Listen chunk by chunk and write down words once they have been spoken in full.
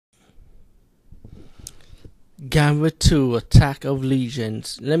Gamera 2 Attack of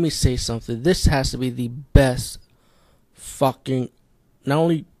Legions. Let me say something. This has to be the best fucking, not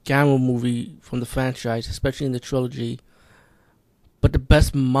only Gamera movie from the franchise, especially in the trilogy, but the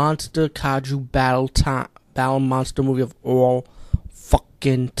best monster kaiju battle monster movie of all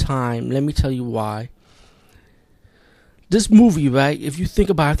fucking time. Let me tell you why. This movie, right, if you think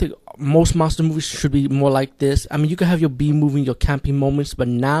about it, I think most monster movies should be more like this. I mean, you can have your B movie, your campy moments, but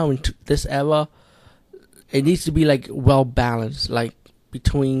now in this era, it needs to be like well balanced, like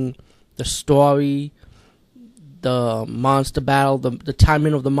between the story, the monster battle, the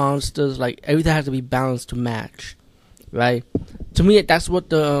timing of the monsters, like everything has to be balanced to match, right? To me, that's what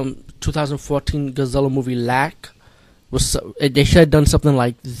the 2014 Godzilla movie lacked. They should have done something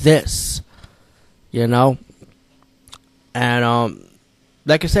like this, you know. And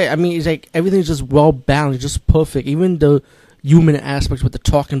like I say, I mean, it's like everything's just well balanced, just perfect. Even the human aspects with the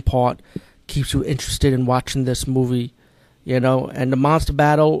talking part keeps you interested in watching this movie, you know. And the monster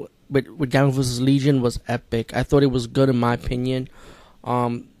battle with Gamera vs. Legion was epic. I thought it was good in my opinion.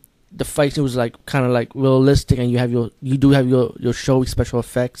 The fighting was like kind of like realistic, and you do have your showy special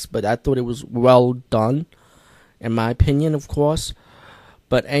effects, but I thought it was well done, in my opinion, of course.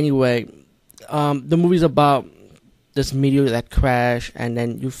 But anyway, the movie's about this meteor that crashed, and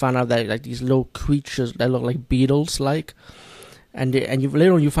then you find out that like these little creatures that look like beetles, like, and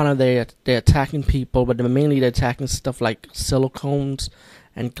later on you find out they're attacking people, but mainly they're attacking stuff like silicones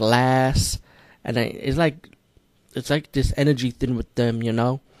and glass, and then it's like this energy thing with them, you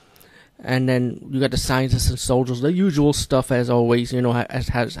know. And then you got the scientists and soldiers, the usual stuff as always, you know, as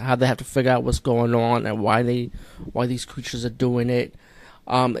how they have to figure out what's going on and why these creatures are doing it.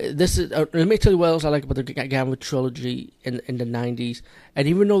 This is let me tell you what else I like about the Gamera trilogy in the 90s. And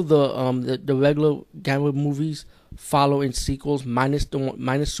even though the regular Gamera movies follow in sequels, minus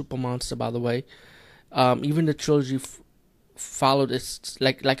Super Monster, by the way, even the trilogy followed its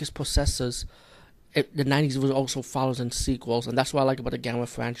like its possessors. The 90s was also follows in sequels, and that's what I like about the Gamera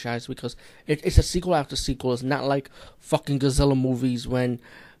franchise, because it's a sequel after sequel. It's not like fucking Godzilla movies when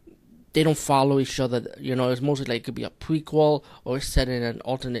they don't follow each other, you know. It's mostly like it could be a prequel or it's set in an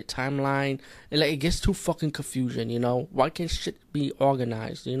alternate timeline. It gets too fucking confusing, you know. Why can't shit be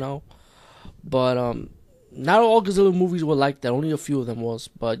organized, you know? But not all Godzilla movies were like that. Only a few of them was,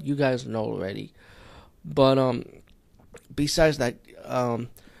 but you guys know already. But besides that,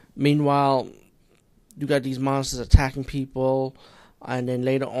 meanwhile, you got these monsters attacking people, and then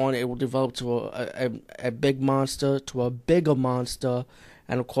later on it will develop to a big monster, to a bigger monster.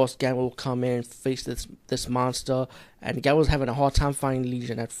 And of course, Gamera will come in and face this monster. And Gamera was having a hard time finding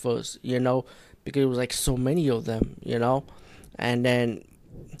Legion at first, you know, because it was like so many of them, you know. And then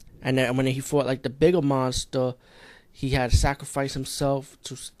when he fought like the bigger monster, he had to sacrifice himself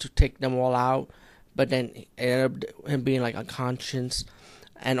to take them all out. But then it ended up him being like unconscious.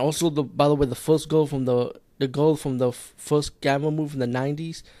 And also, by the way, the first girl from the first Gamera movie in the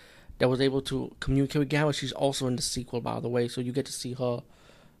 90s that was able to communicate with Gamera, she's also in the sequel, by the way. So you get to see her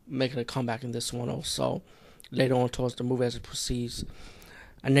making a comeback in this one also later on towards the movie as it proceeds.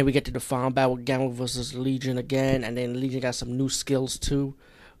 And then we get to the final battle with Gamera versus Legion again, and then Legion got some new skills too,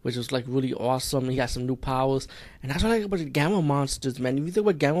 which was like really awesome. He got some new powers, and that's what I like about the Gamera monsters, man. If you think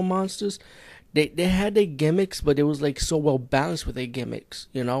about Gamera monsters, they had their gimmicks, but it was like so well balanced with their gimmicks,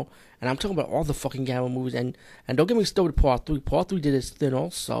 you know. And I'm talking about all the fucking Gamera movies, and don't get me started with Part 3. Part 3 did its thing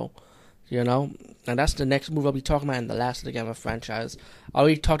also, you know. And that's the next movie I'll be talking about in the last of the Gamera franchise. I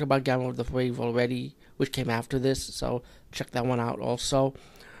already talked about Gamera the Brave already, which came after this, so check that one out also.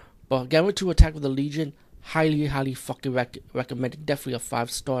 But Gamera 2 Attack of the Legion, highly, highly fucking recommended. Definitely a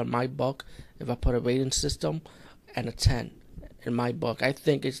 5-star in my book, if I put a rating system, and a 10 in my book. I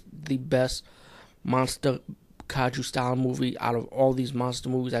think it's the best monster kaiju style movie out of all these monster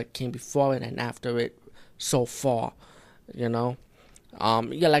movies that came before it and after it so far, you know.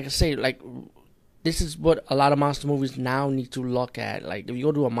 Yeah, like I say, like, this is what a lot of monster movies now need to look at. Like, if you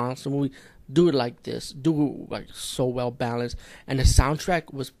go to a monster movie, do it like this. Do it like so well balanced. And the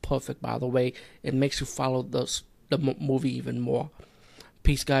soundtrack was perfect, by the way. It makes you follow the movie even more.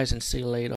 Peace, guys, and see you later.